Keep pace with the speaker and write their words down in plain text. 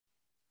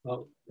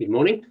Well, good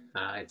morning.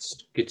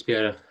 It's good to be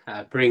able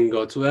to bring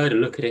God's word and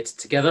look at it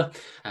together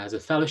as a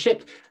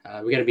fellowship.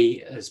 We're going to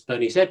be, as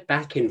Bernie said,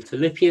 back in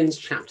Philippians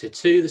chapter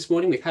 2 this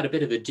morning. We've had a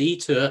bit of a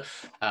detour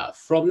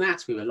from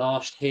that. We were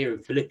last here in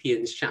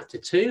Philippians chapter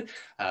 2,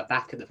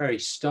 back at the very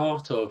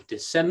start of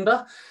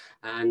December.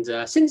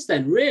 And since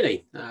then,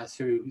 really,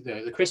 through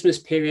the Christmas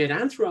period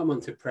and through our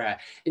month of prayer,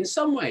 in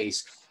some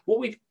ways, what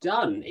we've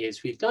done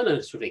is we've done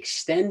a sort of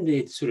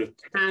extended sort of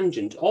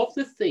tangent of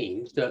the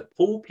themes that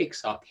Paul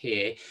picks up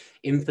here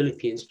in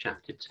Philippians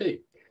chapter 2.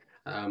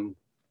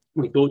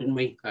 We thought, didn't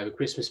we, over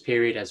Christmas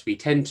period, as we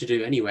tend to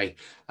do anyway,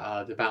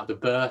 about the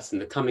birth and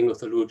the coming of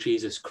the Lord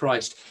Jesus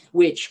Christ,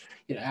 which,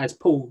 as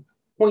Paul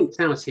points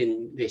out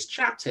in this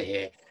chapter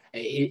here,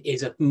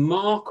 is a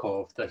mark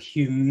of the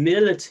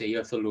humility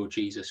of the Lord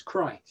Jesus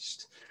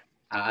Christ.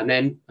 And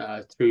then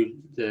through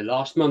the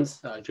last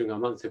month, during our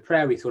month of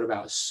prayer, we thought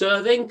about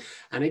serving.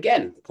 And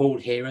again, Paul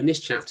here in this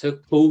chapter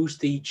calls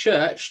the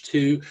church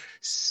to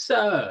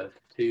serve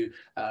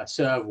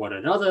one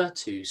another,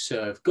 to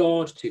serve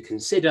God, to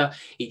consider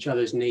each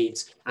other's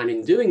needs, and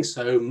in doing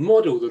so,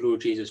 model the Lord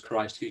Jesus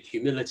Christ, whose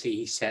humility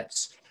he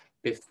sets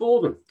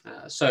before them.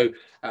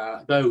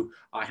 Though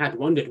I had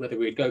wondered whether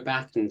we'd go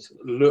back and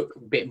look a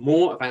bit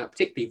more about,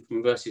 particularly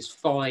from verses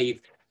 5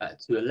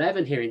 to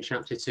 11 here in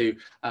chapter 2,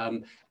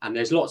 and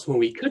there's lots more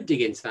we could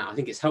dig into that. I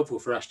think it's helpful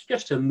for us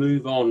just to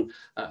move on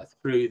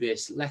through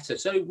this letter.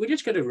 So we're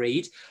just going to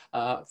read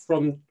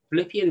from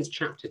Philippians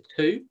chapter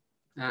 2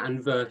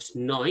 and verse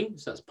 9.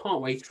 So that's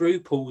partway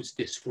through Paul's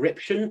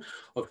description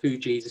of who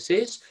Jesus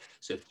is.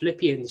 So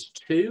Philippians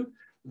 2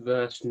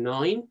 verse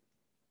 9.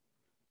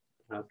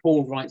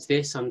 Paul writes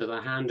this under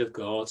the hand of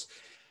God.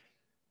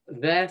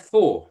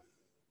 Therefore,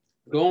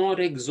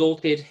 God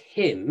exalted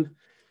him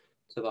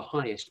to the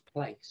highest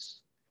place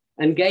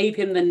and gave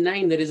him the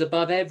name that is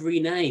above every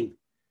name,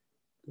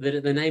 that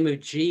at the name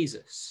of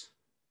Jesus,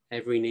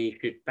 every knee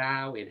should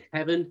bow in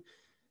heaven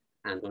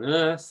and on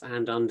earth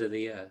and under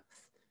the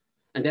earth,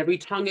 and every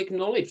tongue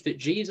acknowledge that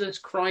Jesus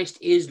Christ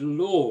is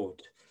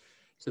Lord,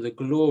 to the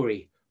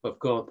glory of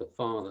God the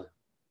Father.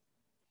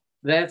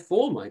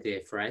 Therefore, my dear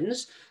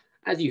friends,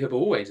 as you have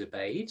always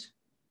obeyed,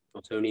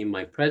 not only in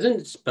my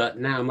presence, but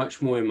now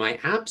much more in my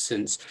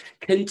absence,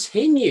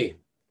 continue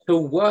to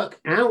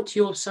work out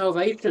your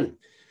salvation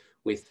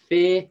with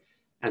fear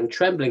and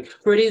trembling.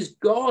 For it is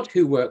God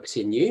who works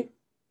in you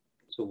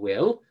to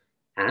will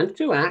and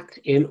to act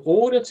in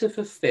order to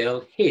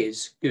fulfill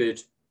his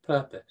good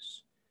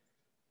purpose.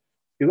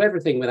 Do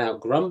everything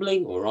without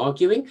grumbling or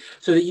arguing,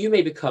 so that you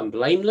may become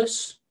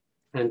blameless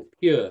and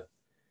pure,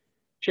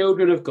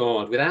 children of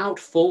God, without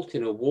fault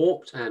in a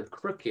warped and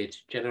crooked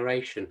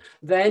generation.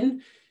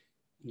 Then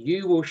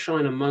you will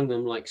shine among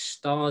them like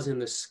stars in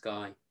the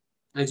sky,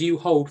 as you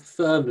hold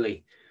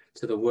firmly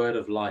to the word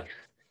of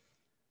life.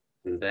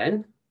 And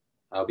then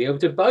I'll be able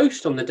to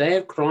boast on the day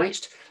of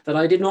Christ that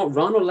I did not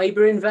run or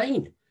labor in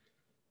vain.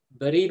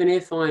 But even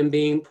if I am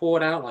being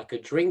poured out like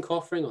a drink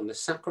offering on the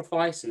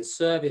sacrifice and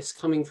service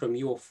coming from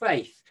your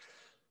faith,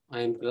 I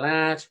am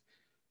glad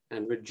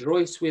and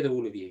rejoice with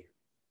all of you.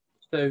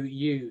 So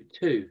you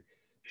too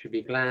should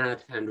be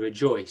glad and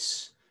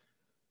rejoice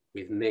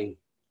with me.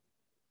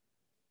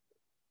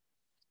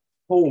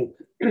 Paul,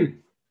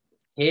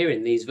 here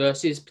in these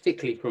verses,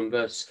 particularly from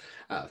verse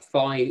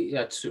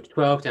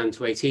 12 down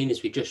to 18,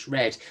 as we just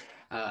read,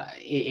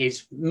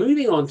 is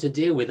moving on to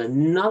deal with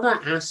another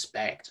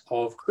aspect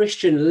of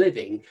Christian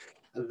living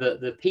that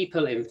the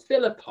people in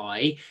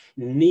Philippi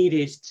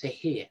needed to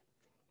hear.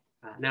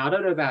 Now, I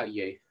don't know about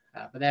you,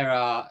 but there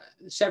are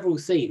several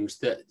themes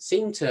that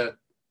seem to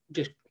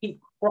just keep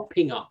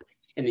cropping up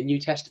in the New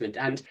Testament,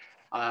 and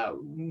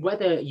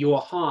whether your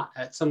heart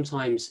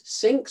sometimes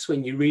sinks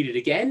when you read it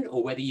again,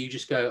 or whether you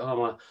just go,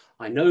 oh,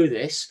 I know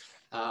this,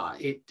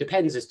 it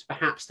depends as to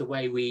perhaps the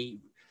way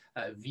we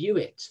view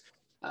it.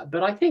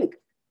 But I think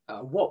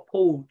what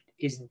Paul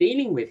is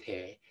dealing with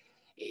here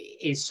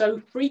is so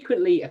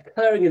frequently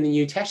occurring in the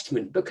New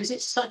Testament because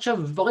it's such a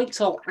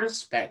vital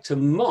aspect, a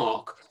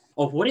mark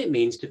of what it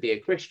means to be a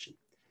Christian.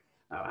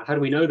 How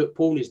do we know that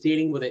Paul is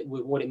dealing with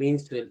what it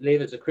means to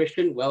live as a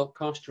Christian? Well,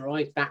 cast your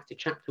eyes back to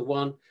chapter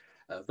 1,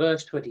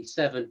 verse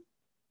 27.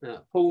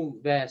 Paul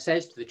there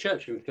says to the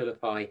church in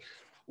Philippi,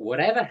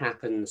 whatever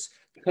happens,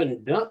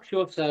 conduct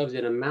yourselves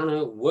in a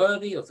manner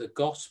worthy of the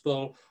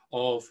gospel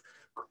of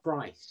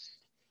Christ.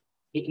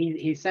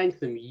 He's saying to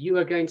them, you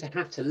are going to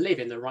have to live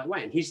in the right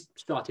way. And he's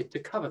started to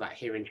cover that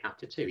here in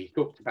chapter 2. He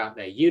talked about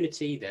their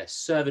unity, their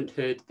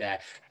servanthood, their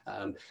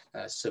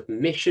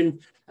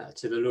submission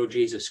to the Lord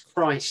Jesus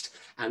Christ.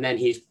 And then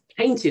he's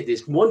painted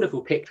this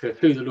wonderful picture of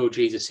who the Lord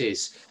Jesus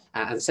is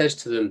and says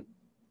to them,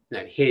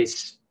 no,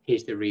 here's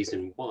the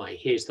reason why.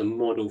 Here's the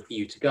model for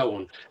you to go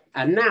on.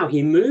 And now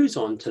he moves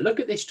on to look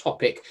at this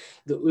topic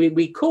that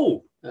we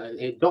call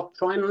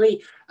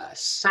doctrinally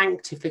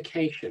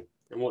sanctification.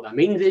 And what that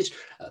means is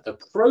the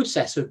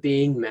process of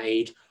being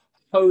made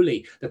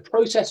holy, the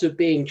process of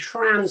being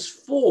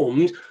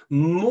transformed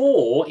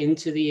more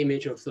into the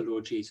image of the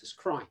Lord Jesus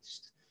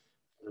Christ.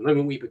 The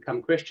moment we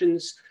become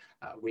Christians,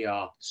 We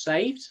are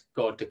saved.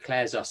 God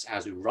declares us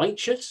as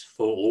righteous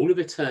for all of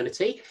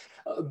eternity.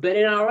 But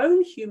in our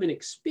own human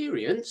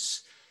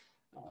experience,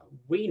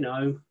 we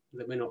know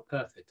that we're not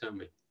perfect, don't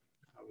we?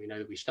 We know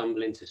that we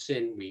stumble into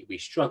sin. We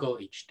struggle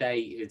each day.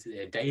 It's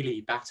a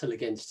daily battle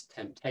against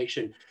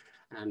temptation.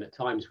 And at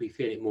times we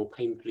feel it more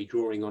painfully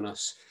drawing on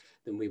us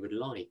than we would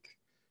like.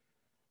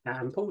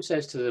 And Paul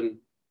says to them,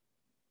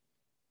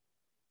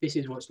 this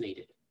is what's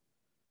needed.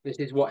 This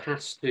is what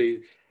has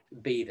to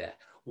be there.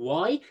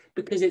 Why?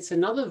 Because it's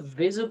another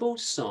visible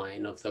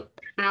sign of the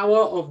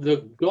power of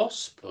the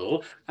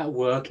gospel at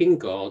work in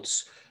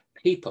God's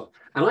people.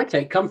 And I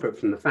take comfort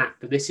from the fact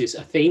that this is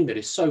a theme that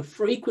is so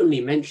frequently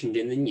mentioned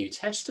in the New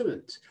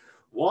Testament.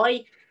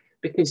 Why?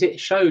 Because it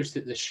shows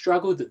that the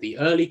struggle that the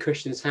early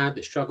Christians had,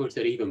 the struggles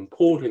that even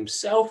Paul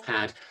himself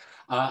had,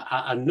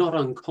 are not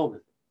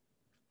uncommon.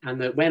 And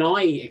that when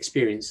I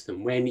experience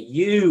them, when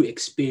you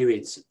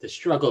experience the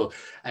struggle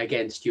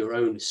against your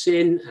own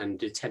sin and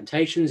the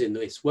temptations in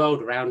this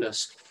world around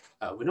us,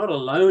 we're not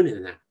alone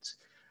in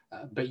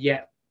that. But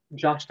yet,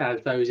 just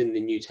as those in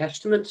the New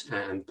Testament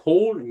and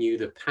Paul knew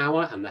the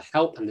power and the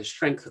help and the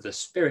strength of the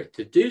Spirit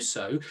to do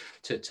so,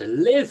 to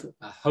live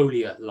a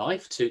holier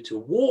life, to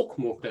walk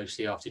more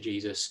closely after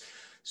Jesus,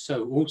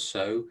 so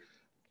also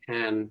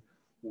can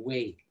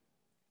we.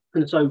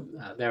 And so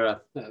there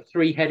are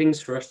three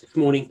headings for us this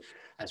morning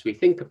as we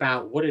think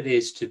about what it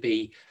is to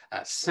be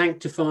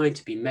sanctified,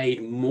 to be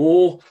made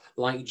more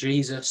like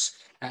Jesus.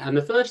 And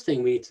the first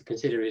thing we need to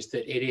consider is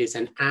that it is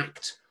an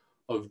act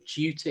of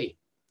duty,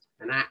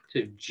 an act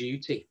of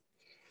duty.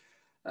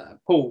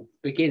 Paul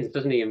begins,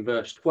 doesn't he, in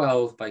verse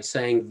 12 by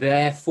saying,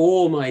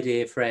 therefore, my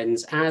dear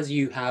friends, as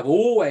you have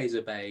always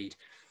obeyed,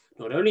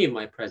 not only in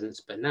my presence,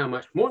 but now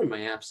much more in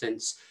my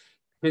absence,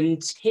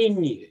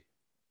 continue.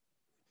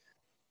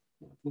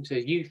 Paul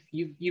says,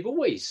 you've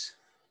always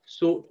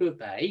sought to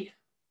obey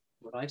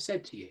what I've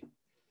said to you.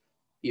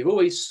 You've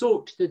always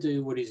sought to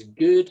do what is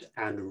good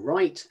and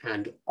right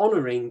and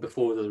honouring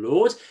before the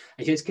Lord.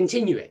 And he says,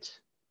 continue it.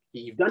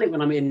 You've done it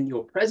when I'm in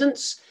your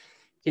presence.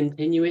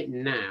 Continue it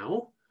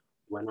now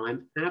when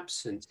I'm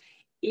absent.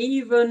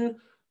 Even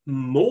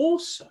more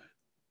so.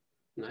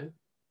 No,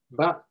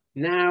 but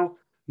now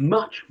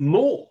much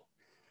more.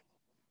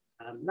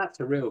 That's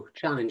a real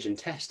challenge and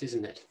test,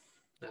 isn't it?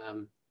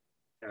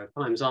 There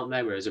are times, aren't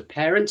there, where as a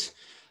parent,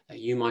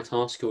 you might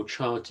ask your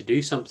child to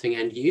do something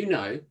and you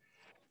know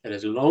that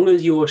as long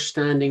as you're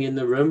standing in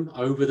the room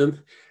over them,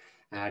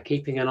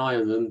 keeping an eye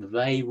on them,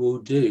 they will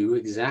do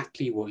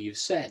exactly what you've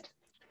said.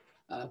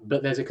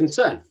 But there's a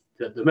concern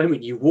that the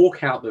moment you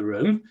walk out the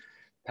room,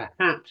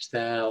 perhaps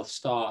they'll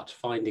start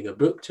finding a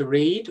book to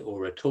read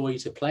or a toy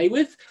to play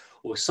with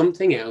or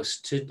something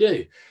else to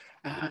do.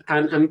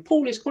 And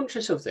Paul is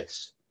conscious of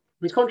this.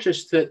 He's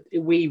conscious that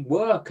we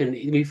work and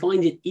we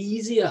find it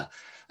easier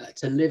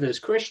to live as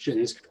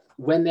Christians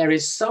when there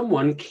is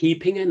someone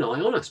keeping an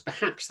eye on us.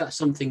 Perhaps that's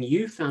something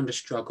you found a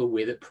struggle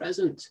with at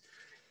present.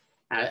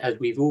 As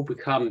we've all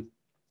become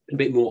a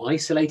bit more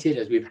isolated,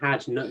 as we've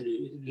had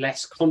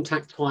less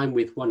contact time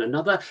with one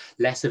another,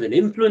 less of an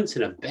influence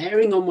and a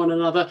bearing on one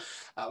another,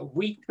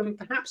 we can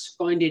perhaps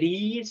find it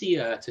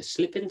easier to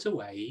slip into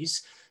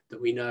ways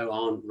that we know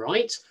aren't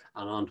right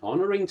and aren't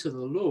honouring to the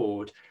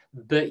Lord,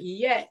 but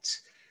yet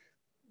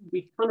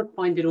we kind of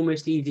find it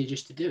almost easier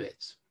just to do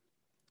it.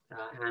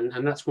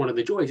 And that's one of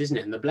the joys, isn't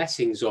it? And the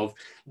blessings of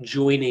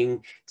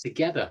joining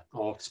together,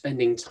 of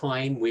spending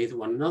time with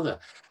one another.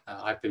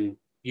 I've been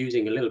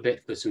using a little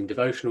bit for some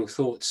devotional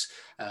thoughts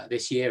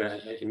this year,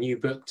 a new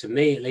book, to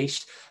me at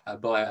least,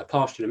 by a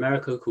pastor in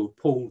America called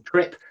Paul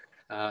Tripp.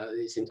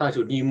 It's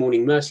entitled New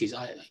Morning Mercies.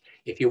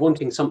 If you're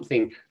wanting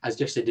something as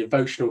just a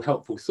devotional,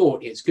 helpful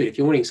thought, it's good. If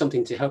you're wanting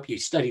something to help you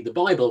study the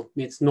Bible,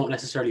 it's not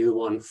necessarily the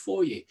one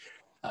for you.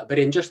 But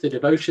in just the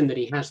devotion that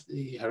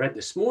I read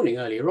this morning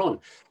earlier on,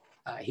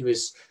 he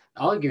was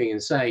arguing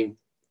and saying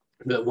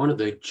that one of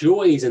the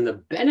joys and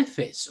the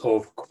benefits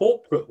of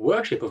corporate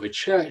worship, of a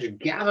church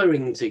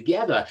gathering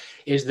together,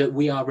 is that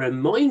we are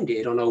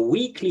reminded on a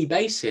weekly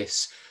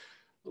basis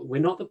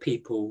we're not the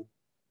people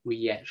we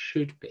yet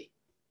should be.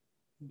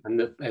 And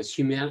that as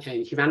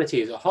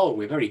humanity as a whole,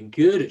 we're very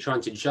good at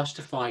trying to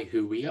justify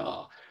who we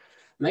are.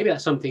 Maybe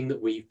that's something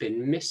that we've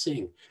been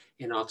missing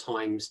in our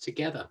times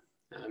together,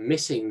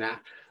 missing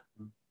that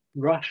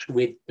rush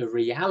with the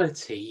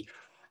reality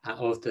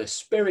of the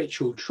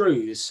spiritual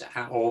truths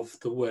of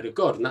the Word of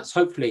God. And that's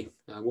hopefully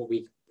what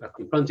we are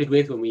confronted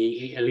with when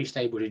we are at least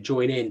able to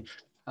join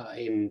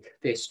in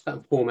this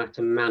format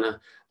and manner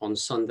on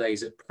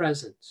Sundays at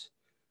present.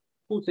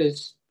 Paul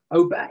says,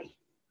 obey.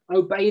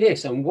 Obey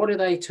this. And what are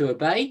they to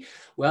obey?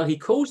 Well, he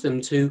calls them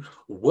to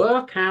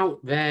work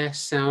out their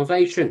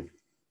salvation.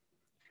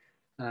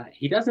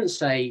 He doesn't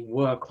say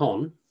work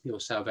on your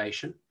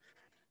salvation.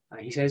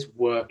 He says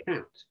work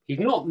out. He's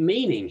not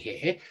meaning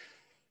here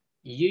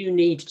you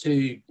need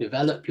to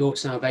develop your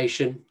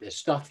salvation. There's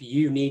stuff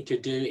you need to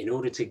do in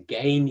order to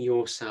gain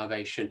your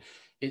salvation.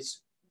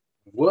 It's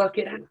work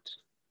it out.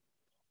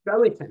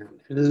 Show it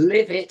out.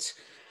 Live it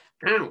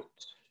out.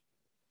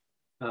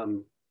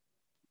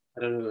 I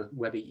don't know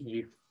whether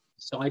you've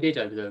decided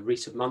over the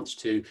recent months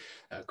to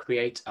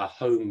create a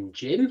home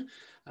gym.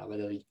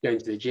 Whether going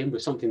to the gym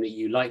was something that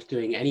you liked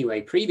doing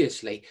anyway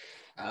previously,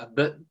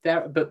 but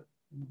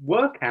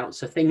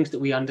workouts are things that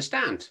we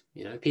understand.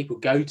 You know, people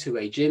go to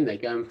a gym, they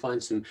go and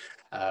find some,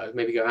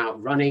 maybe go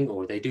out running,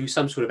 or they do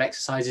some sort of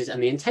exercises,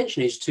 and the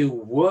intention is to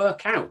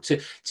work out,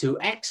 to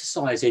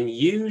exercise and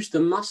use the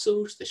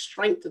muscles, the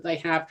strength that they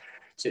have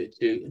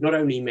to not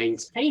only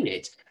maintain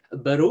it,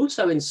 but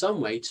also in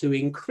some way to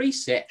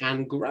increase it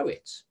and grow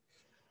it.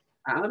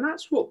 And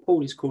that's what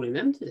Paul is calling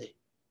them to do.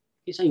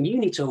 He's saying you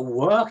need to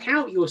work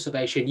out your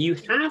salvation. You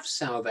have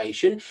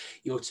salvation.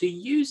 You're to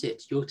use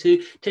it. You're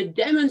to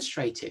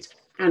demonstrate it.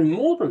 And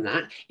more than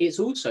that, it's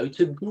also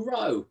to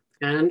grow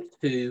and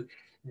to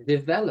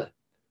develop.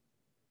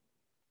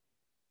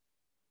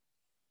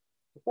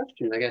 The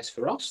question, I guess,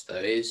 for us, though,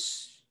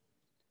 is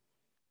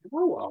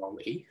how are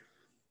we,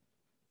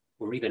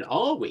 or even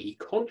are we,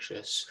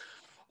 conscious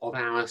of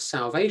our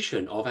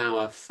salvation, of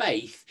our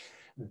faith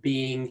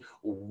being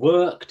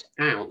worked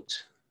out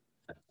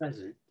at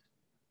present?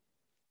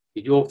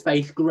 Is your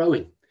faith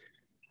growing?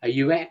 Are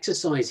you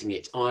exercising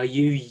it? Are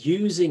you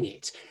using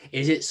it?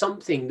 Is it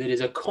something that is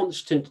a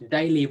constant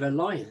daily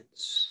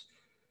reliance?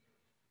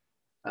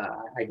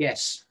 I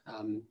guess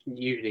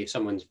usually if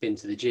someone's been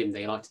to the gym,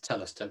 they like to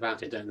tell us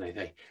about it, don't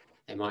they?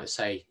 They might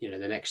say, you know,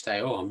 the next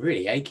day, oh, I'm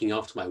really aching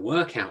after my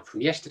workout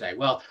from yesterday.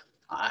 Well,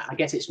 I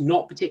guess it's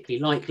not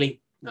particularly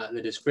likely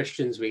that as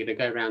Christians we're going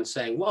to go around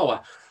saying,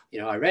 well, you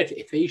know, I read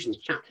Ephesians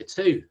chapter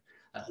 2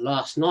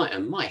 last night,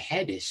 and my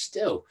head is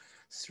still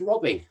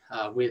throbbing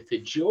with the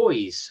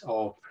joys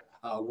of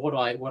what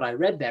I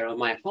read there, and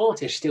my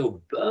heart is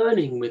still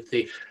burning with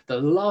the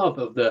love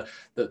of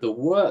the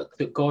work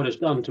that God has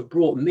done to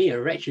brought me,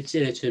 a wretched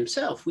sinner, to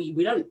himself.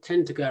 We don't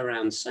tend to go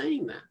around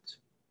saying that.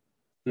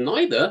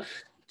 Neither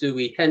do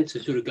we tend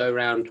to sort of go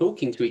around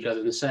talking to each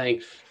other and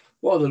saying,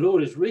 well, the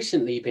Lord has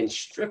recently been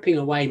stripping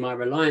away my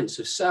reliance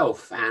of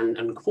self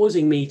and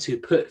causing me to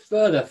put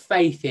further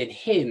faith in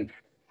him.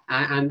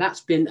 And that's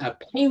been a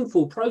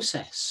painful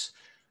process,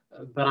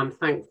 but I'm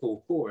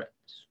thankful for it.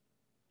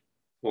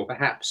 Or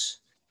perhaps,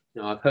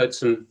 you know, I've heard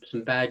some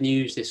bad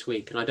news this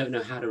week and I don't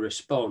know how to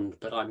respond,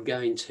 but I'm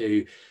going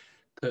to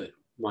put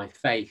my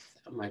faith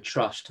and my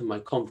trust and my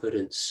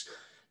confidence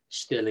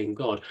still in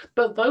God.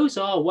 But those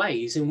are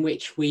ways in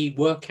which we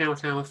work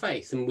out our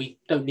faith, and we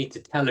don't need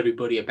to tell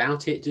everybody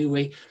about it, do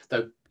we?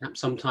 Though perhaps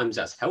sometimes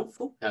that's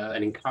helpful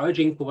and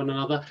encouraging for one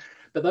another.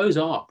 But those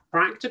are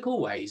practical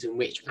ways in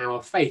which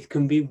our faith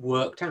can be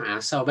worked out,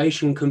 our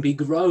salvation can be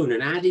grown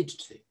and added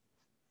to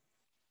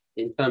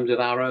in terms of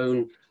our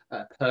own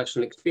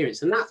personal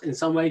experience. And that in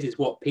some ways is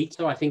what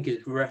Peter, I think,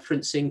 is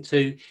referencing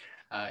to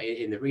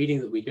in the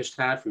reading that we just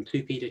had from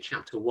 2 Peter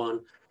chapter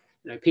 1.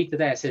 You know, Peter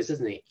there says,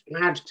 doesn't he,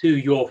 add to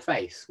your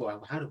faith.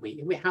 Well, how do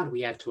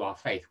we add to our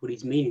faith? What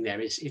he's meaning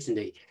there is, isn't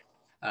he,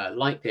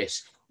 like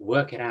this,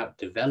 work it out,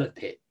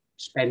 develop it,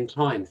 spend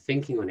time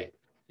thinking on it.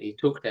 And he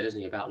talked there,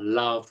 doesn't he, about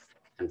love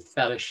and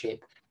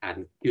fellowship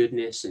and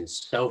goodness and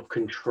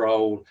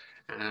self-control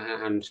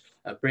and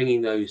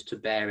bringing those to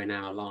bear in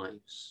our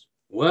lives.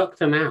 Work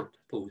them out,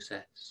 Paul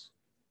says.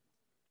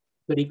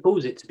 But he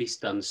calls it to be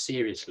done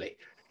seriously.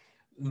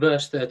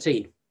 Verse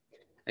 13,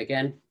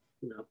 again,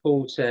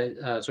 Paul said,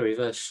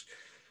 verse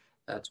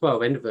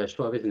 12, end of verse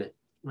 12, isn't it?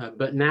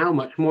 But now,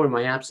 much more in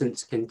my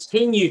absence,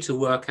 continue to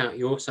work out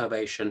your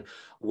salvation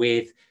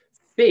with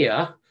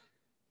fear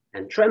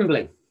and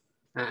trembling.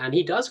 And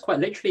he does quite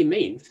literally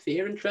mean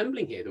fear and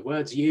trembling here. The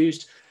words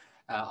used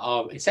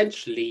are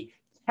essentially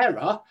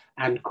terror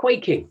and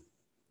quaking,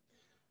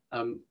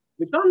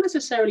 which aren't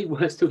necessarily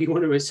words that we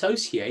want to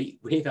associate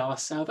with our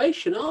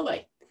salvation, are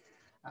they?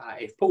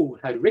 If Paul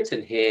had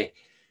written here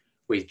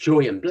with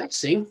joy and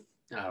blessing,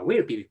 we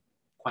would be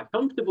quite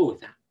comfortable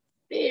with that.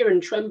 Fear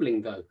and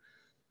trembling, though.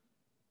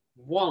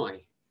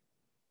 Why?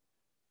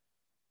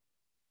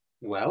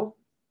 Well,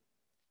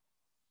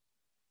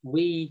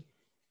 we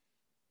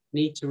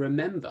need to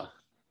remember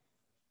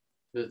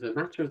that the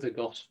matter of the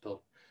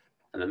gospel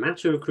and the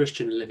matter of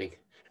Christian living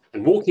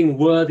and walking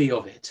worthy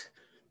of it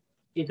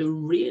is a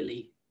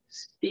really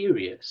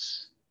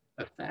serious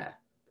affair.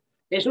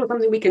 It's not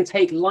something we can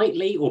take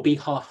lightly or be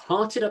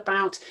half-hearted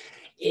about.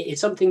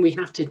 It's something we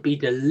have to be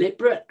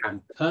deliberate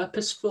and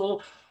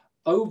purposeful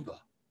over.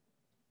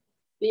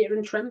 Fear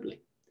and trembling.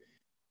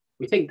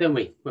 We think, don't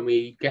we, when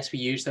we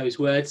use those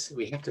words,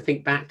 we have to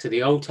think back to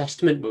the Old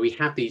Testament where we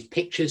have these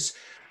pictures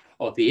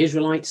of the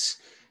Israelites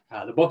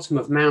at the bottom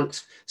of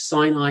Mount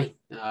Sinai,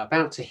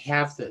 about to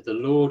have the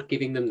Lord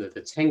giving them the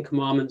Ten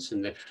Commandments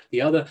and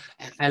the other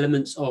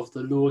elements of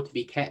the Lord to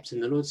be kept.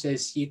 And the Lord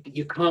says,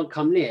 you can't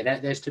come near.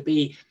 There's to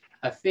be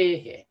a fear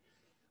here.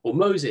 Or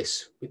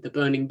Moses with the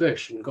burning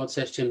bush, and God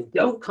says to him,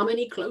 don't come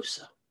any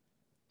closer.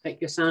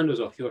 Take your sandals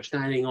off. You're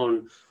standing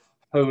on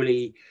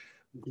holy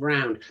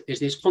ground.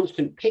 There's this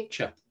constant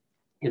picture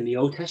in the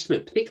Old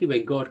Testament, particularly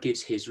when God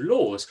gives his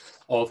laws,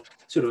 of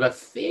sort of a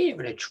fear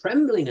and a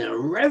trembling and a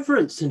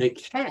reverence and a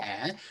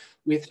care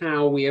with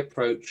how we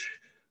approach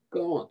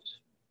God.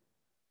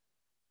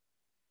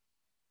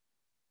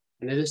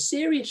 And there's a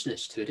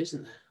seriousness to it,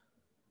 isn't there?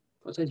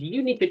 God says,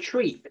 you need to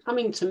treat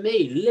coming to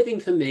me, living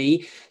for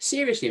me,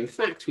 seriously. In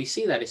fact, we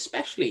see that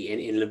especially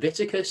in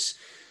Leviticus.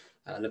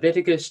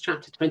 Leviticus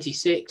chapter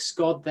 26,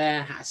 God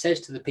there says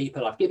to the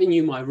people, I've given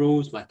you my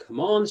rules, my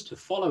commands to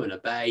follow and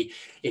obey.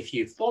 If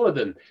you follow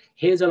them,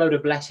 here's a load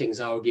of blessings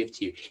I will give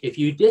to you. If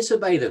you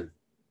disobey them,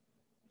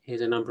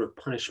 here's a number of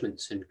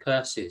punishments and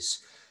curses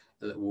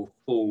that will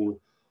fall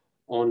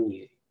on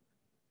you.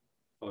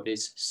 God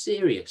is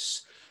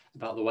serious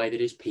about the way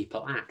that his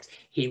people act.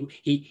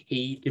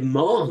 He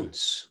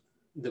demands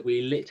that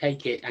we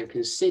take it and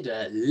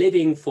consider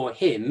living for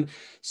him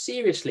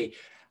seriously.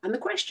 And the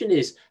question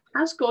is,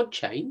 has God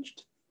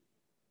changed?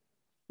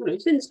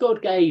 Since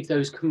God gave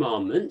those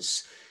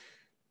commandments,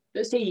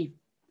 has he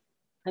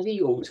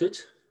altered?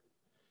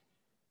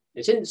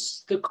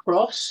 Since the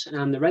cross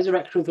and the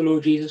resurrection of the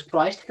Lord Jesus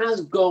Christ,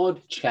 has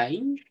God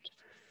changed?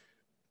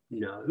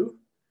 No.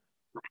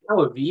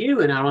 Our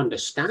view and our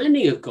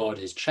understanding of God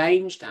has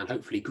changed and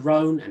hopefully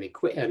grown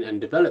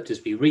and developed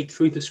as we read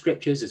through the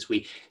scriptures, as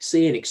we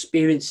see and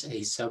experience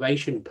his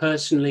salvation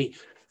personally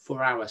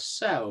for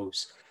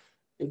ourselves.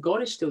 And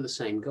God is still the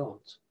same God.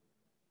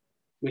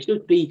 We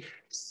should be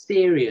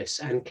serious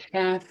and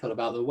careful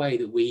about the way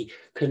that we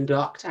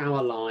conduct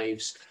our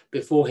lives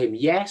before him.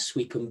 Yes,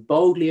 we can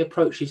boldly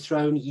approach his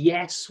throne.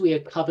 Yes, we are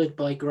covered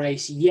by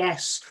grace.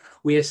 Yes,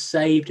 we are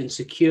saved and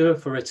secure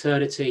for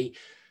eternity.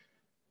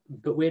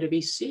 But we're to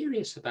be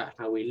serious about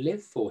how we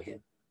live for him.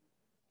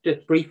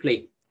 Just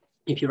briefly,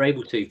 if you're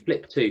able to,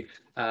 flip to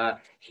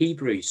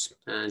Hebrews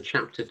and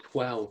chapter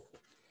 12.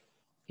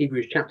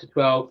 Hebrews chapter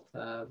 12,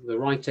 the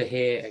writer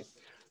here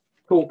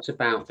talks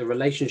about the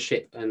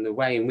relationship and the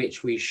way in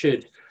which we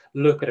should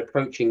look at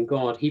approaching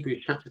God.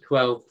 Hebrews chapter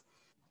 12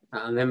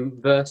 and then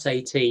verse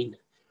 18.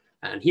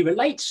 And he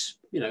relates,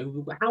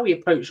 how we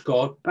approach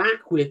God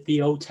back with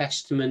the Old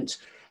Testament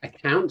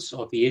accounts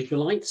of the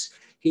Israelites.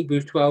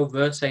 Hebrews 12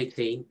 verse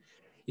 18.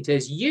 It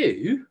says,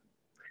 you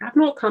have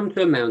not come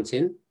to a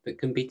mountain that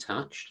can be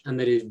touched and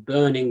that is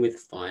burning with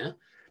fire,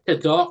 to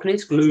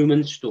darkness, gloom,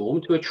 and storm,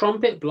 to a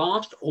trumpet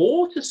blast,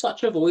 or to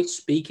such a voice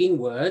speaking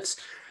words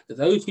that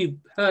those who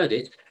heard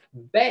it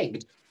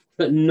begged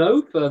that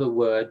no further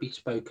word be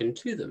spoken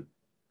to them,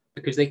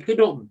 because they could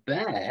not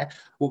bear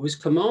what was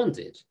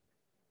commanded.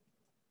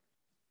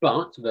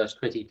 But, verse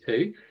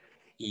 22,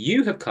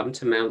 you have come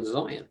to Mount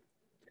Zion,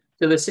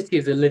 to the city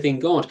of the living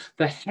God,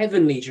 the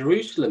heavenly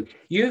Jerusalem.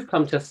 You have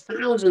come to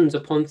thousands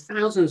upon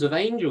thousands of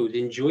angels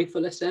in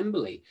joyful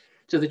assembly,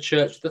 to the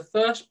church of the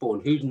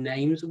firstborn, whose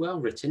names were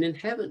written in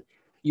heaven.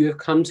 You have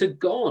come to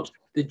God,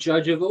 the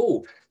judge of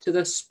all, to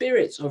the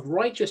spirits of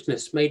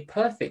righteousness made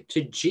perfect,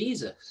 to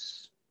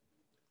Jesus,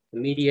 the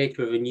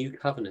mediator of a new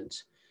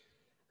covenant,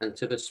 and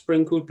to the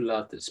sprinkled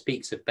blood that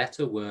speaks a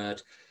better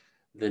word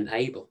than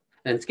Abel.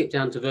 Then skip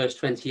down to verse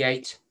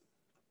 28,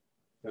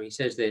 where he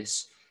says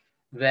this,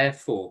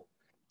 therefore,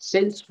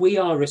 since we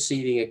are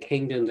receiving a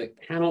kingdom that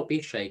cannot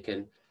be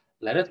shaken,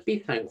 let us be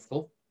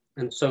thankful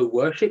and so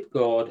worship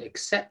God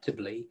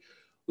acceptably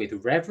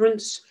with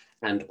reverence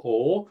and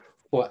awe,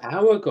 for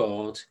our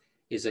God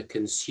is a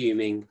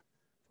consuming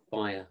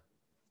fire.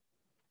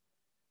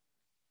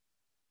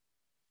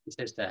 He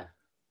says there,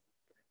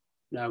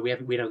 no,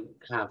 we don't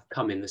have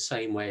come in the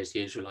same way as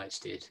the Israelites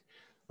did.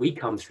 We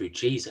come through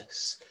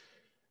Jesus.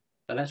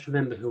 But let's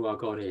remember who our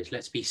God is.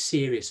 Let's be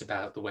serious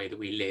about the way that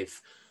we live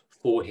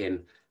for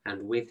him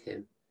and with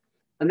him.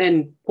 And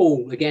then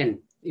Paul, again,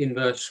 in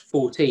verse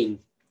 14,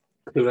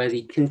 who, as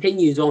he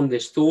continues on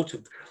this thought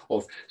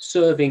of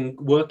serving,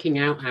 working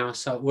out our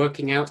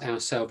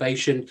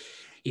salvation,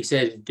 he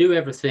says, do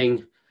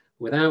everything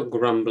without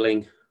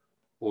grumbling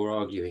or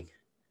arguing.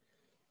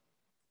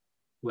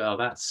 Well,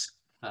 that's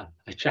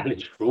a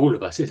challenge for all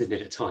of us, isn't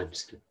it, at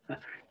times?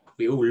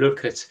 We all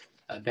look at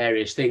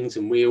various things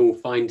and we all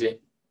find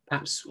it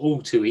perhaps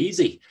all too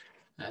easy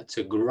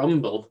to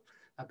grumble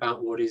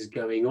about what is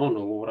going on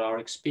or what our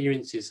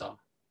experiences are.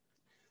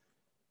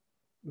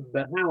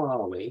 But how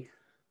are we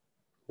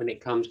when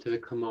it comes to the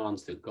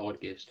commands that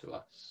God gives to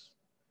us?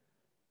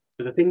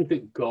 To the things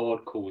that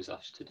God calls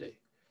us to do?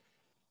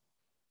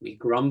 We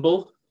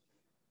grumble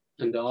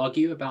and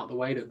argue about the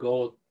way that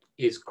God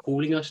is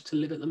calling us to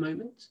live at the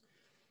moment.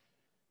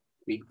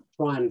 We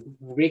try and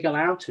wriggle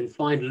out and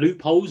find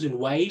loopholes and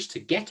ways to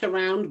get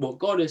around what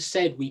God has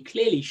said we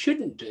clearly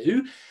shouldn't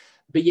do,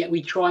 but yet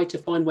we try to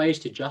find ways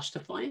to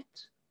justify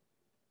it.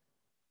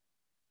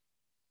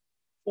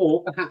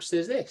 Or perhaps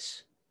there's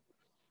this.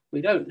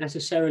 We don't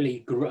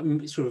necessarily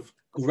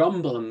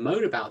grumble and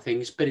moan about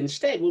things, but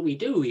instead what we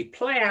do, we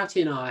play out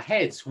in our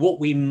heads what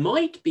we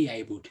might be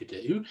able to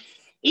do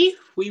if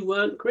we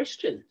weren't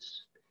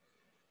Christians.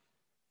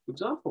 For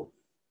example,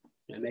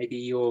 maybe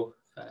you're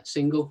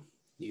single,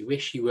 you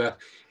wish you were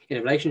in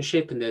a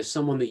relationship and there's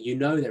someone that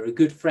they're a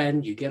good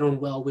friend, you get on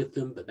well with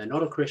them, but they're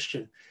not a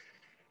Christian.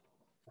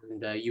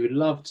 And you would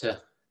love to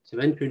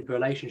enter into a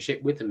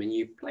relationship with them, and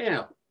you play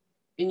out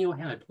in your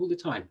head all the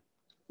time,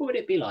 what would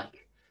it be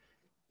like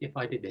if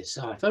I did this?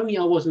 Oh, if only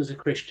I wasn't a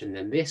Christian,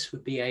 then this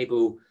would be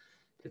able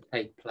to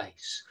take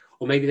place.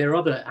 Or maybe there are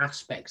other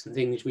aspects and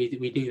things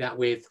we do that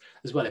with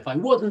as well. If I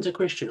wasn't a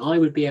Christian, I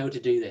would be able to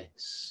do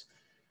this.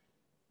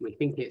 We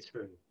think it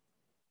through.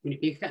 We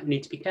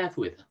need to be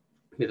careful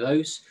with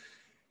those.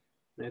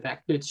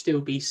 That could still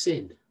be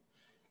sin.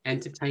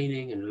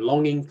 Entertaining and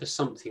longing for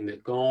something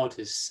that God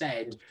has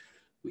said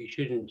we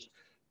shouldn't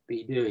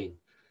be doing.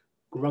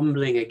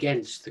 Grumbling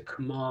against the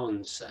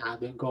commands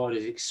that God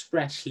has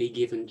expressly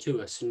given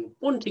to us and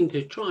wanting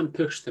to try and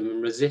push them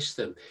and resist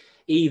them,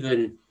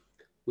 even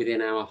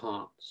within our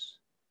hearts.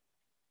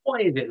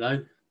 Why is it,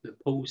 though,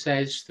 that Paul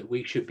says that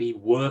we should be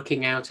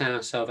working out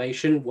our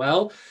salvation?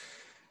 Well,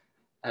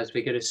 as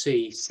we're going to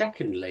see,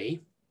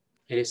 secondly,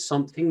 it is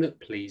something that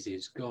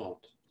pleases God.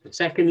 The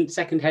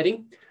second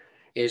heading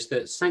is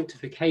that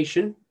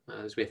sanctification,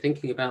 as we're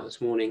thinking about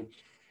this morning,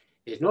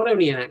 is not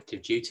only an act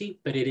of duty,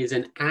 but it is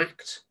an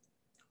act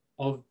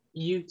of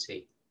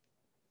beauty.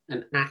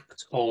 An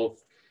act of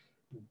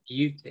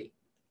beauty.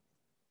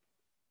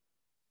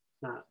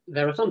 Now,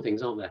 there are some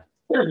things, aren't there,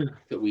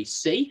 that we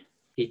see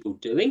people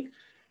doing,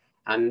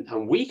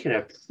 and we can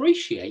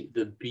appreciate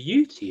the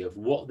beauty of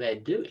what they're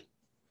doing.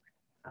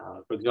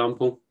 For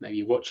example,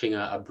 maybe watching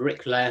a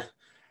bricklayer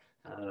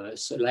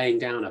laying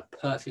down a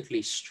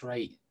perfectly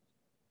straight,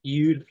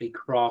 beautifully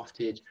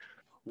crafted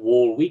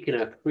wall. We can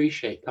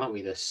appreciate, can't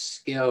we, the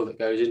skill that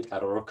goes into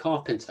that, or a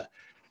carpenter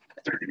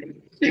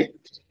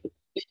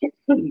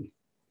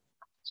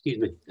excuse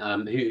me,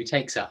 who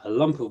takes a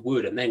lump of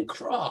wood and then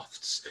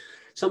crafts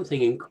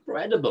something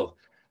incredible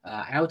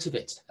out of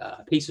it,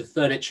 a piece of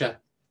furniture,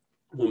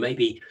 or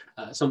maybe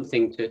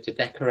something to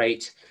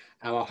decorate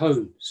our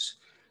homes.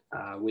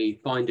 We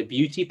find a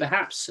beauty,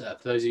 perhaps, for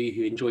those of you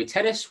who enjoy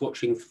tennis,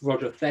 watching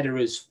Roger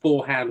Federer's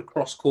forehand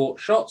cross-court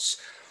shots,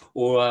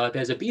 or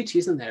there's a beauty,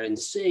 isn't there, in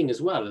seeing as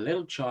well a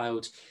little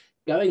child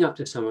going up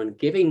to someone,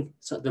 giving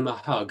them a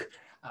hug,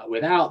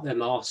 without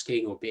them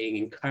asking or being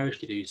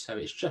encouraged to do so.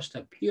 It's just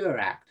a pure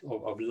act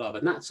of love,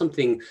 and that's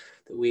something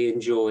that we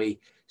enjoy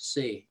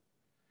seeing.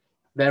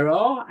 There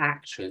are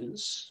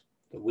actions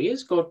that we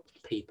as God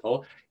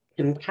people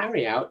can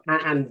carry out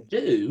and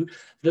do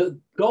that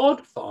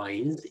God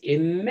finds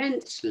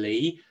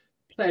immensely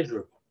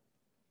pleasurable.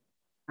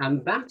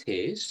 And that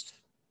is,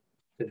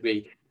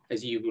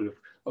 as you will have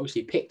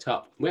obviously picked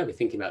up where we're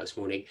thinking about this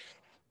morning,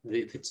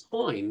 the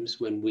times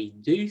when we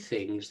do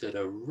things that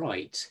are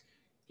right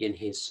in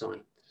his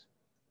sight.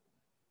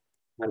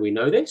 How do we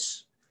know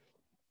this?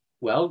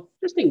 Well,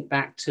 just think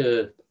back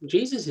to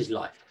Jesus's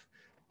life.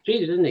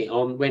 Jesus, isn't he,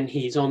 when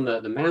he's on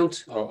the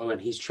mount, or when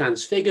he's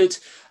transfigured,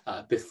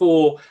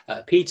 before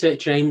Peter,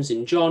 James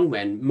and John,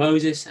 when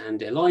Moses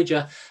and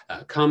Elijah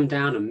come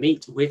down and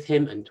meet with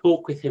him and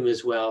talk with him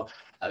as well.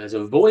 There's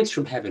a voice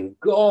from heaven.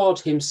 God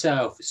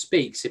himself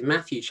speaks in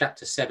Matthew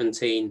chapter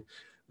 17,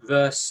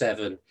 verse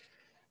 7.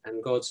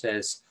 And God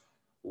says,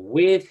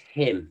 with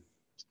him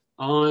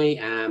I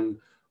am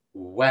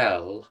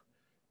well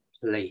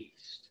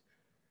pleased.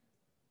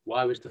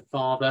 Why was the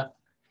Father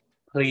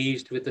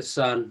pleased with the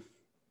Son?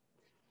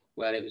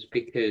 Well, it was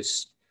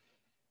because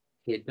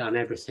he had done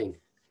everything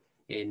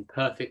in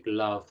perfect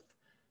love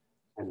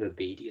and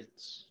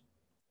obedience.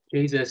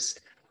 Jesus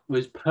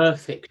was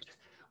perfect,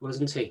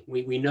 wasn't he?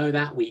 We know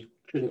that. We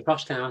can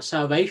trust our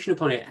salvation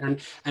upon it.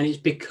 And it's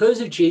because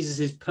of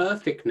Jesus'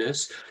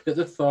 perfectness that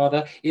the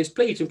Father is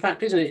pleased. In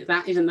fact, isn't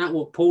that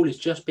what Paul has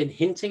just been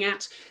hinting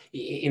at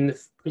in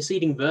the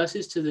preceding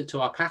verses to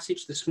our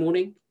passage this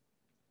morning?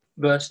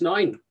 Verse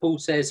 9, Paul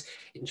says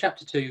in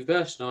chapter 2,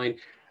 verse 9,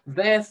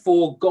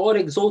 therefore God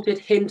exalted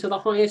him to the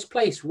highest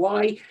place.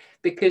 Why?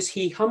 Because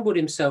he humbled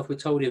himself, we're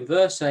told in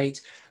verse 8,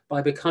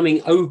 by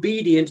becoming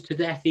obedient to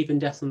death, even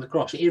death on the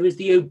cross. It was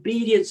the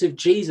obedience of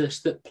Jesus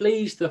that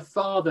pleased the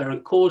Father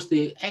and caused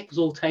the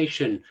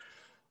exaltation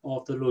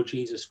of the Lord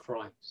Jesus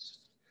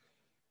Christ.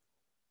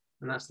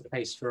 And that's the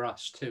case for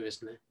us too,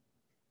 isn't it?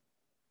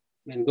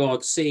 When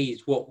God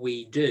sees what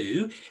we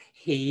do,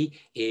 he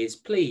is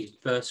pleased.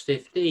 Verse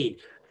 15,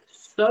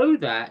 so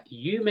that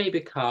you may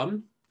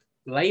become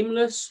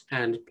blameless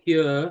and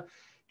pure,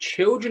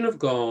 children of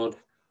God,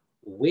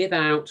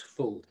 without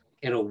fault,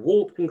 in a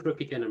warped and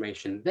crooked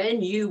generation.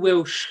 Then you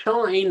will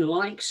shine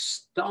like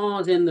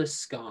stars in the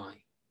sky.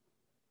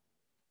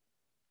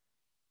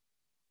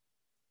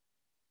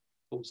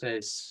 Paul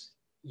says,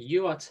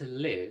 you are to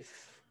live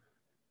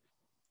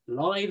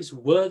lives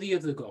worthy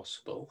of the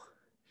gospel,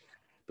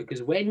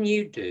 because when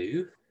you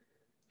do,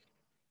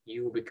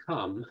 you will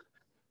become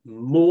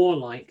more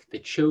like the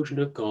children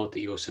of God that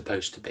you're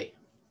supposed to be.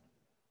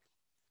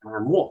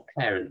 And what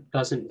parent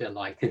doesn't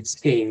delight in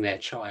seeing their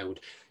child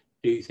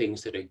do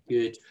things that are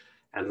good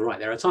and right?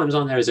 There are times,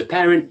 aren't there, as a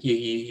parent,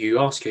 you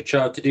ask your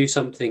child to do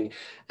something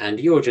and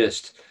you're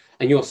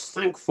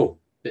thankful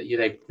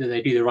that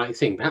they do the right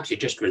thing. Perhaps you're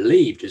just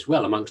relieved as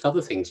well, amongst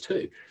other things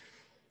too.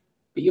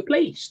 But you're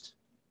pleased.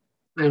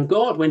 And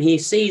God, when he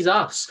sees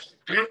us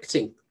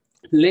acting,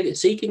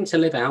 seeking to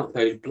live out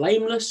those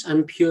blameless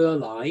and pure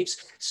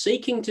lives,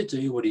 seeking to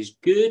do what is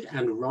good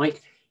and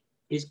right,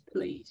 is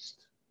pleased.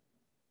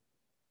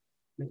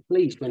 He's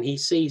pleased when he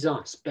sees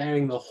us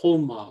bearing the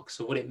hallmarks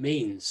of what it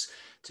means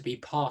to be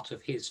part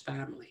of his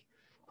family.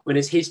 When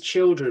as his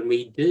children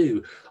we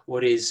do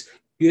what is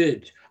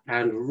good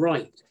and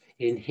right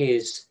in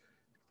his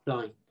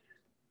sight.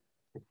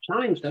 It's a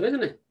challenge though,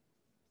 isn't it?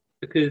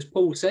 Because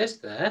Paul says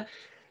there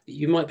that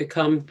you might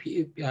become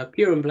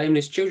pure and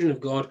blameless children of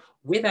God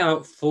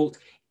without fault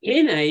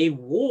in a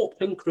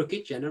warped and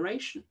crooked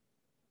generation.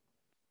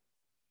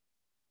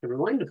 A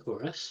reminder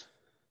for us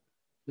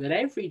that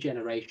every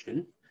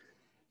generation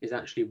is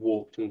actually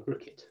warped and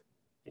crooked.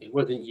 It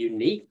wasn't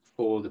unique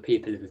for the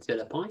people in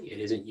Philippi. It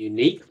isn't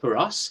unique for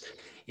us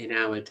in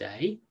our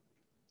day.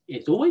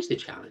 It's always the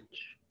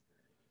challenge.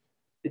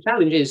 The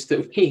challenge is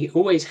that we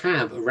always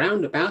have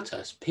around about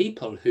us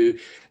people who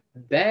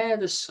bear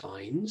the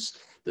signs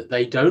that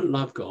they don't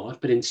love God,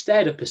 but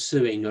instead are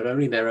pursuing not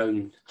only their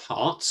own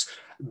hearts,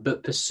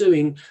 but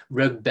pursuing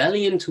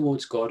rebellion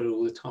towards God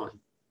all the time.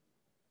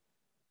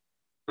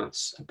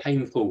 That's a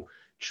painful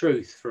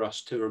truth for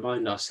us to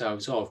remind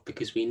ourselves of,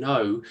 because we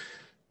know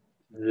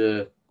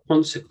the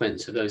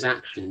consequence of those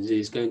actions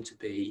is going to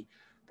be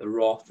the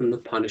wrath and the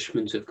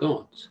punishment of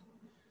God.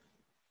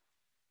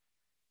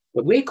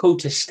 But we're called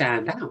to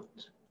stand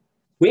out.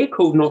 We're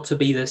called not to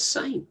be the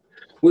same.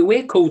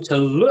 We're called to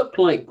look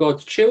like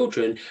God's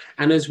children.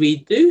 And as we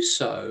do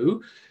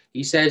so,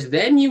 he says,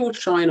 then you will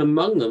shine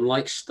among them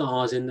like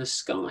stars in the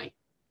sky.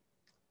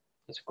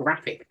 It's a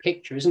graphic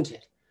picture, isn't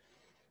it?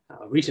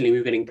 Recently,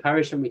 we've been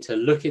encouraged, haven't we, to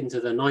look into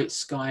the night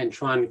sky and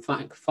try and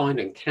find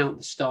and count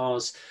the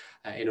stars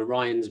in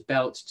Orion's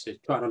belt to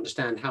try and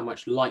understand how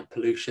much light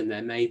pollution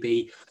there may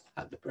be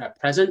at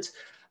present.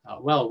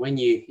 Well,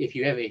 if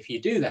you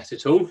do that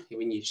at all,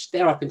 when you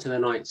stare up into the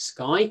night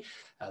sky,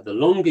 the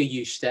longer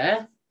you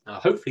stare,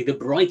 hopefully the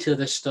brighter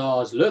the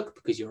stars look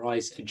because your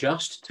eyes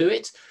adjust to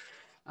it.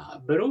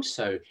 But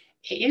also,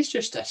 it is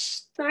just a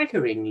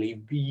staggeringly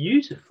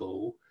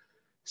beautiful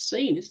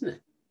scene, isn't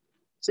it?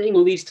 Seeing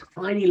all these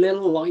tiny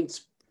little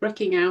lights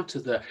breaking out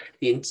of the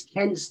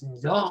intense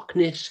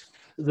darkness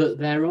that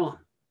they're on.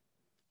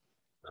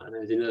 And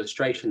there's an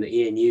illustration that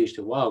Ian used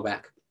a while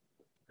back.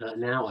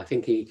 Now, I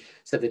think he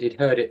said that he'd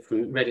read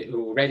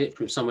it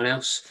from someone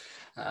else.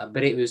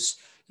 But it was,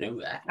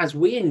 as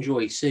we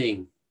enjoy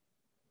seeing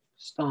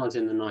stars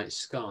in the night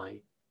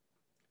sky,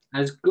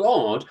 as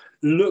God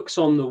looks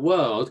on the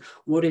world,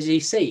 what does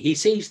he see? He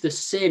sees the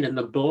sin and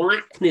the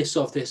blackness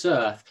of this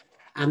earth.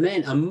 And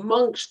then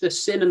amongst the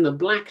sin and the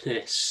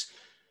blackness,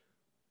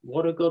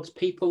 what are God's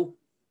people?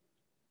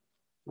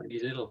 Like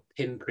these little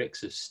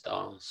pinpricks of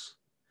stars.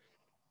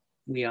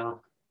 We are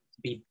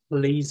to be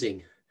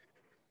pleasing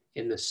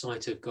in the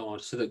sight of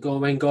God, so that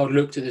God, when God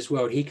looked at this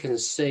world, he can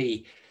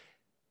see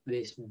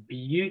this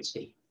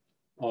beauty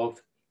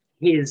of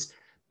his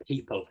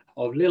people,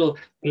 of little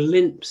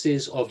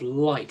glimpses of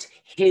light,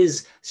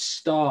 his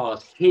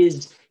stars,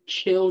 his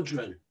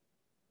children,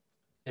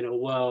 in a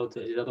world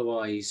that is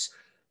otherwise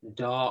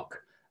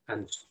dark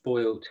and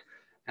spoilt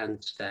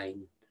and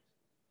stained.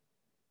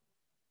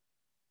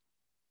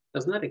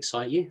 Doesn't that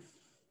excite you?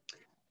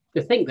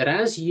 To think that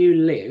as you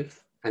live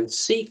and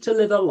seek to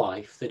live a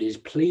life that is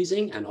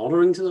pleasing and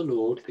honouring to the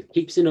Lord, that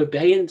keeps in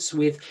obedience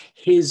with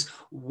his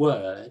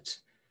word,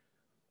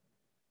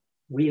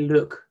 we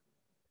look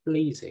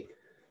pleasing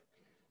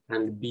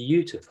and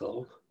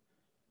beautiful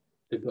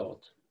to God.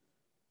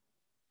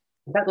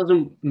 If that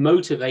doesn't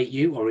motivate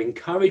you or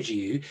encourage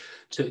you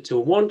to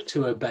want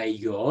to obey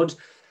God,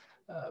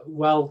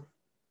 well,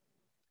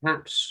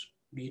 perhaps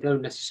you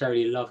don't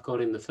necessarily love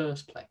God in the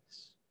first place.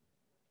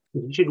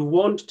 We should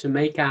want to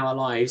make our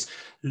lives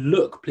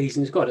look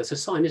pleasing to God. It's a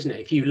sign, isn't it?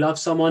 If you love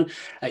someone,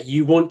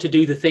 you want to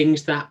do the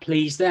things that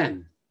please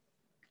them.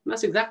 And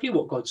that's exactly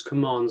what God's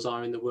commands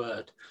are in the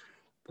word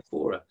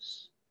before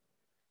us.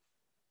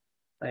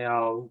 They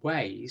are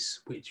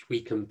ways which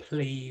we can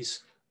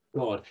please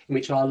God, in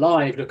which our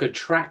lives look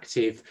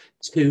attractive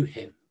to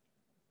him.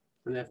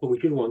 And therefore we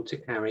should want to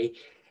carry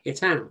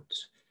it out.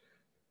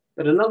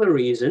 But another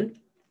reason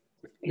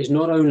is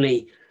not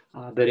only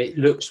that it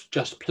looks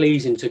just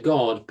pleasing to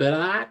God, but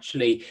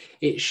actually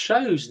it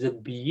shows the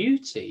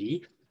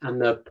beauty and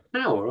the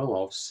power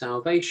of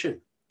salvation.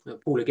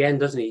 Paul again,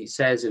 doesn't he? He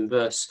says in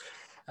verse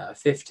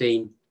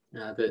 15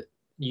 that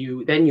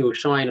you will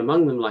shine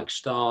among them like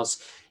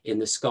stars in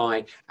the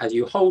sky as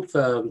you hold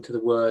firm to the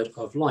word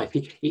of life.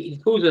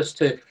 He calls us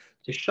to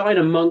shine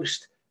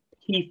amongst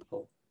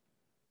people.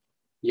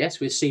 Yes,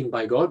 we're seen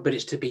by God, but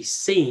it's to be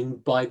seen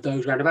by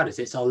those around about us.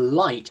 It's a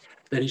light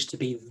that is to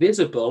be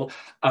visible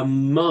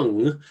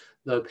among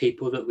the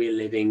people that we're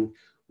living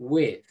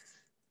with.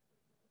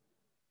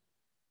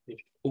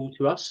 It's called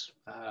to us,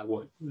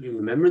 in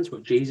remembrance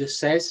what Jesus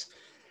says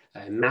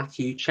in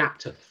Matthew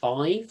chapter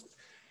 5.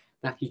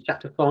 Matthew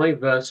chapter 5,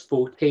 verse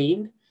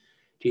 14.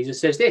 Jesus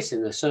says this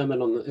in the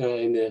Sermon on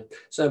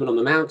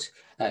the Mount: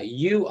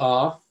 "You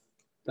are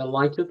the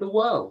light of the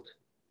world.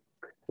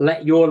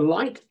 Let your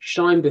light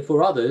shine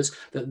before others,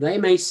 that they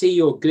may see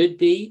your good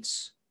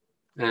deeds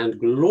and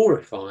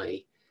glorify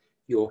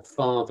your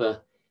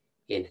Father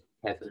in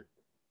heaven."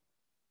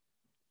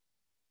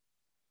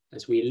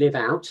 As we live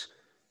out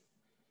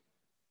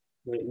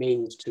what it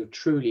means to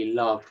truly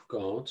love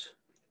God,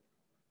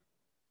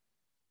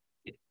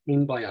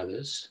 seen by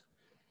others,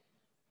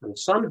 and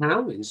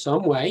somehow, in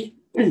some way,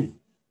 they're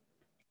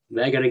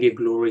going to give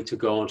glory to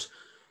God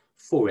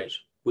for it.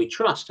 We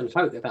trust and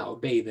hope that will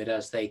be that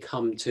as they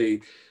come to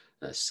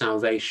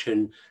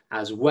salvation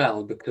as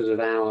well because of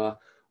our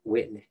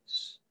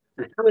witness.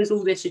 And how is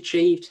all this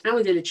achieved? How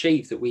is it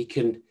achieved that we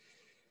can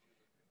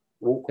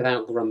walk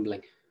without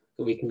grumbling,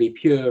 that we can be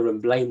pure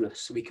and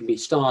blameless, that we can be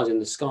stars in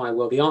the sky?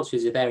 Well, the answer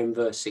is there in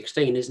verse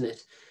 16, isn't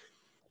it?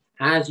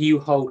 As you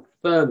hold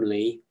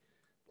firmly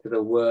to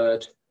the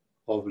word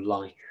of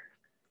life.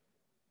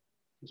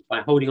 It's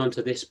by holding on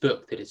to this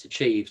book that it's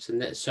achieved.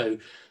 And that, so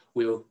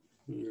we'll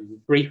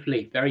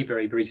briefly, very,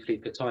 very briefly,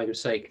 for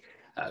time's sake,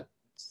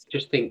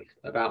 just think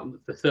about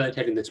the third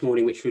heading this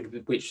morning,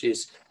 which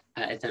is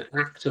it's an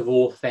act of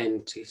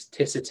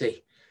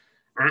authenticity.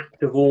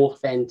 Act of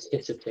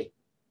authenticity.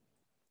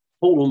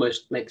 Paul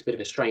almost makes a bit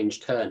of a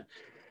strange turn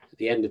at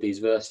the end of these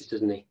verses,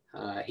 doesn't he?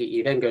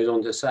 He then goes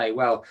on to say,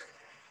 well,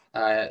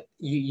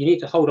 you need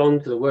to hold on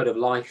to the word of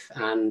life,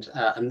 and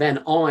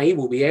then I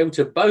will be able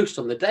to boast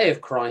on the day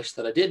of Christ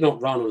that I did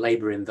not run or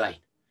labour in vain.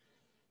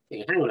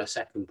 Hang on a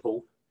second,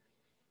 Paul.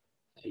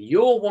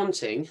 You're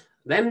wanting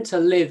them to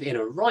live in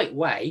a right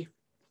way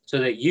so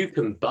that you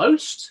can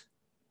boast?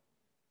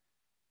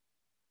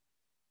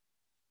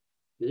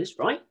 Is this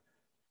right?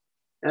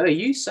 Now, are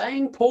you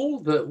saying, Paul,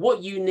 that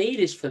what you need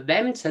is for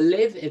them to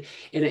live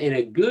in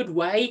a good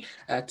way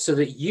so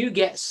that you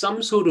get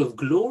some sort of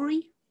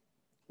glory?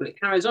 Well, it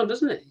carries on,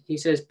 doesn't it? He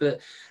says,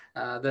 but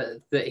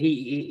that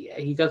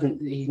he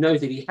doesn't. He knows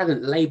that he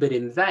hasn't laboured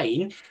in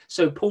vain.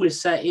 So Paul is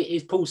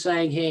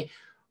saying here,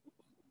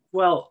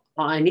 well,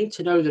 I need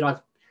to know that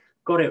I've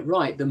got it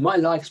right, that my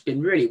life's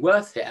been really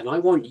worth it, and I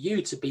want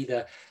you to be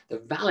the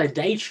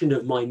validation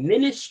of my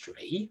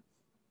ministry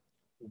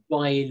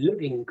by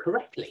living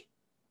correctly.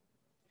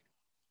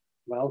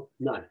 Well,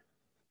 no.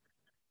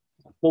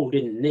 Paul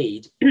didn't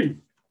need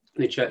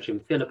the church in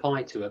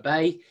Philippi to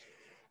obey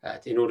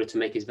in order to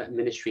make his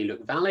ministry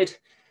look valid.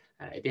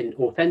 It didn't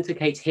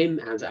authenticate him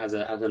as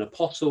an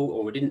apostle,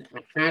 or it didn't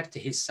add to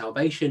his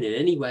salvation in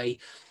any way.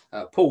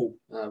 Paul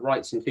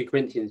writes in 2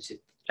 Corinthians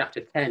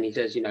chapter 10, he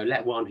says,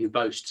 let one who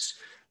boasts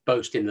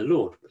boast in the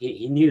Lord.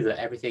 He knew that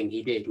everything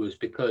he did was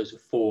because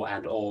for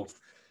and of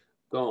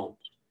God.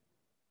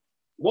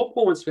 What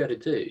Paul wants to be able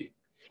to do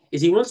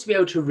is he wants to be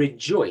able to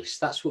rejoice.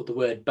 That's what the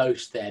word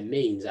boast there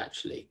means,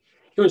 actually.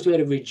 He wants to be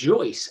able to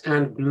rejoice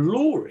and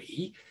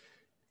glory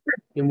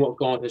in what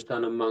God has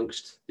done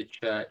amongst the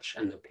church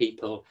and the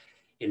people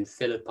in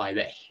Philippi,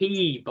 that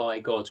he, by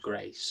God's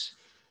grace,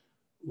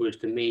 was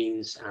the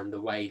means and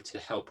the way to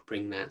help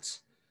bring that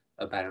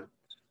about.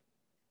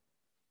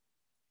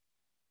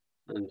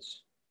 And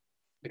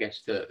I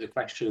guess the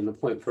question and the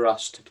point for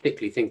us to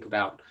particularly think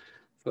about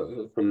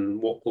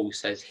from what Paul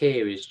says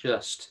here is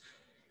just,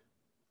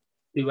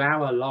 do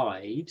our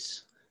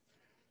lives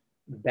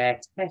bear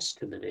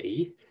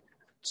testimony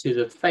to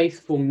the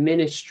faithful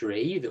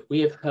ministry that we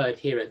have heard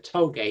here at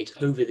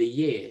Tollgate over the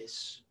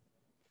years?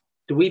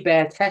 Do we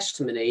bear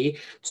testimony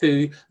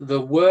to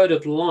the word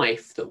of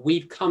life that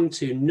we've come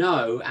to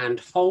know and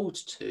hold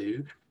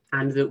to,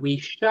 and that we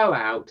show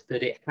out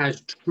that it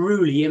has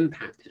truly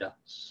impacted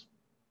us?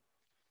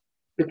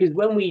 Because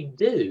when we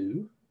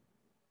do,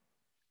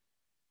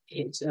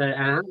 it's an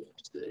act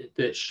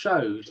that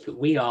shows that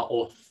we are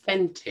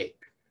authentic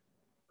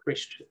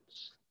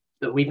Christians,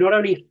 that we've not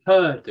only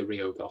heard the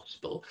real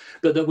gospel,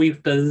 but that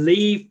we've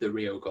believed the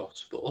real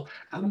gospel,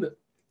 and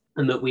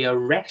that we are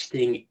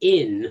resting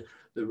in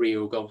the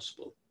real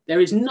gospel.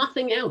 There is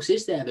nothing else,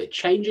 is there, that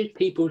changes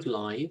people's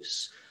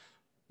lives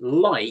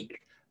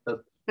like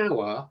the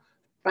power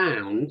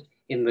found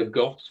in the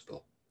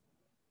gospel.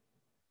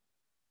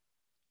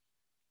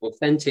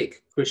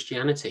 Authentic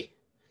Christianity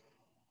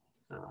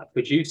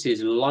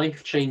produces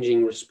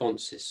life-changing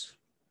responses,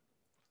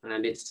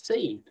 and it's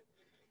seen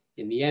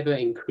in the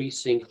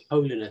ever-increasing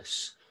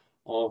holiness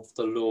of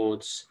the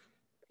Lord's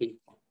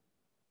people.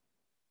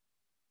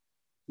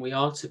 We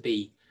are to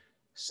be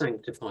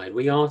sanctified.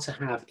 We are to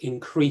have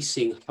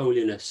increasing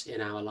holiness in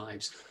our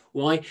lives.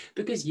 Why?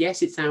 Because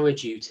yes, it's our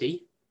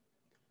duty,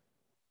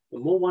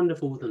 but more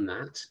wonderful than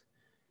that,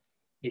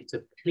 it's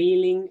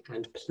appealing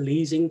and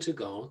pleasing to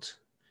God.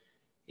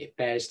 It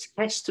bears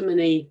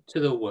testimony to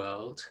the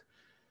world,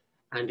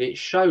 and it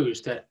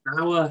shows that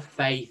our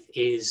faith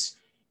is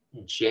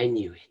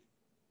genuine.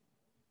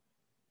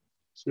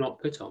 It's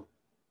not put on.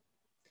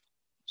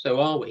 So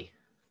are we,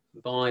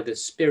 by the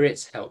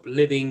Spirit's help,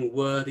 living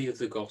worthy of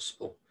the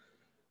gospel,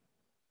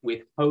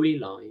 with holy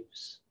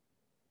lives,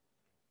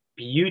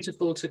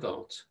 beautiful to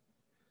God,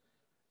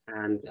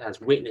 and as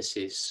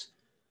witnesses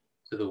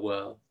to the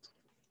world.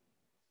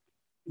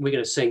 We're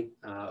going to sing,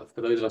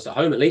 for those of us at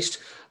home at least,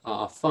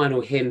 our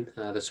final hymn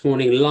this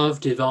morning, Love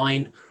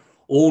Divine,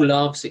 All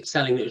Loves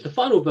Excelling. It was the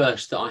final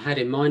verse that I had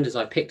in mind as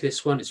I picked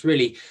this one. It's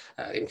really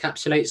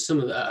encapsulates some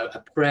of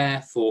a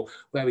prayer for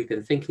where we've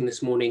been thinking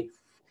this morning,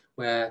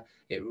 where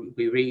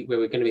we're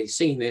going to be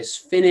singing this.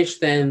 Finish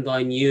then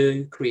thy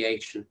new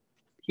creation,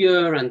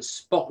 pure and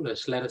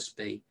spotless let us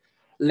be.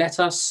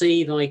 Let us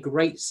see thy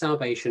great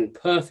salvation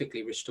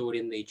perfectly restored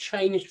in thee,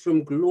 changed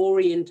from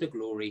glory into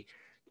glory,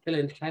 till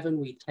in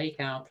heaven we take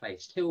our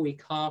place, till we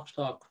cast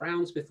our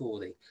crowns before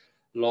thee,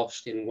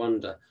 lost in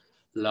wonder,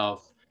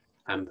 love,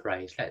 and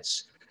praise.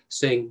 Let's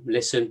sing,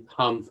 listen,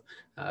 hum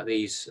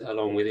these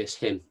along with this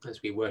hymn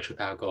as we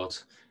worship our God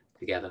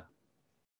together.